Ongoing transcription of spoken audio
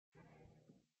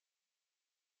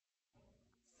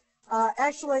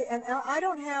Actually, and I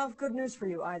don't have good news for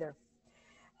you either.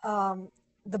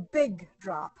 The big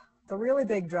drop, the really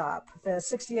big drop, the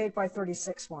 68 by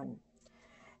 36 one,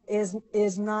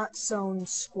 is not sewn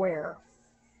square.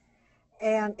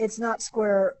 And it's not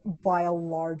square by a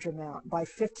large amount, by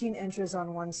 15 inches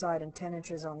on one side and 10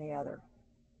 inches on the other.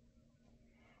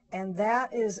 And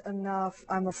that is enough,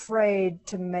 I'm afraid,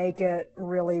 to make it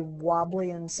really wobbly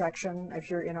in section.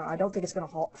 If you're, I don't think it's going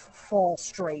to fall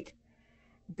straight,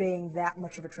 being that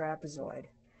much of a trapezoid.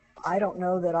 I don't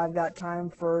know that I've got time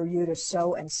for you to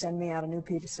sew and send me out a new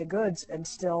piece of goods and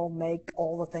still make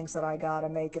all the things that I got to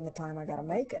make in the time I got to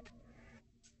make it.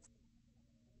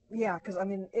 Yeah, because I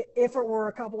mean, if it were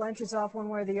a couple inches off one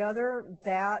way or the other,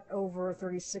 that over a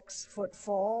 36-foot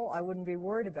fall, I wouldn't be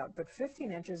worried about. But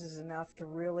 15 inches is enough to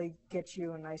really get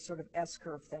you a nice sort of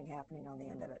S-curve thing happening on the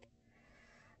end of it.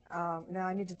 Now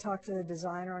I need to talk to the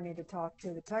designer, I need to talk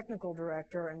to the technical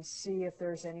director and see if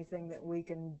there's anything that we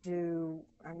can do.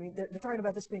 I mean, they're talking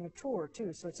about this being a tour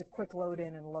too, so it's a quick load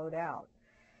in and load out.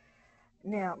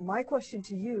 Now, my question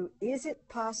to you, is it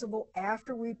possible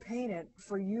after we paint it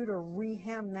for you to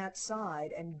rehem that side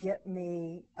and get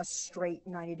me a straight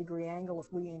 90-degree angle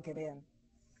if we ink it in?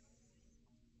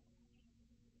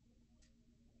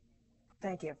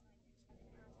 Thank you.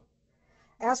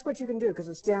 Ask what you can do because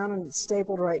it's down and it's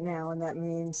stapled right now, and that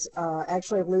means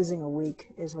actually losing a week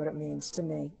is what it means to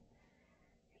me.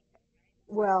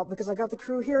 Well, because I got the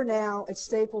crew here now, it's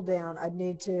stapled down. I'd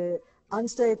need to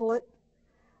unstaple it,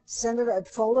 send it,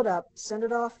 fold it up, send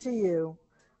it off to you,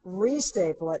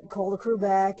 restaple it, call the crew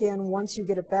back in once you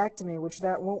get it back to me, which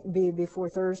that won't be before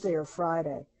Thursday or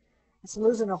Friday. It's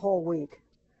losing a whole week,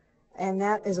 and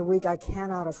that is a week I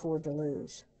cannot afford to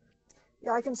lose.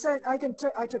 Yeah, I can send. I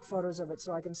took photos of it,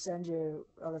 so I can send you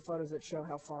other photos that show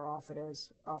how far off it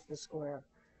is off the square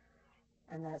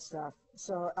and that stuff.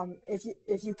 So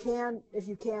if you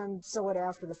can sew it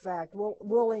after the fact,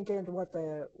 we'll link into what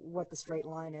the straight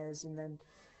line is, and then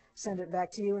send it back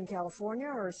to you in California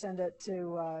or send it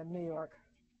to New York.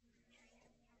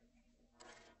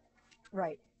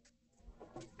 Right.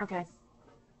 Okay.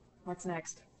 What's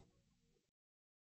next?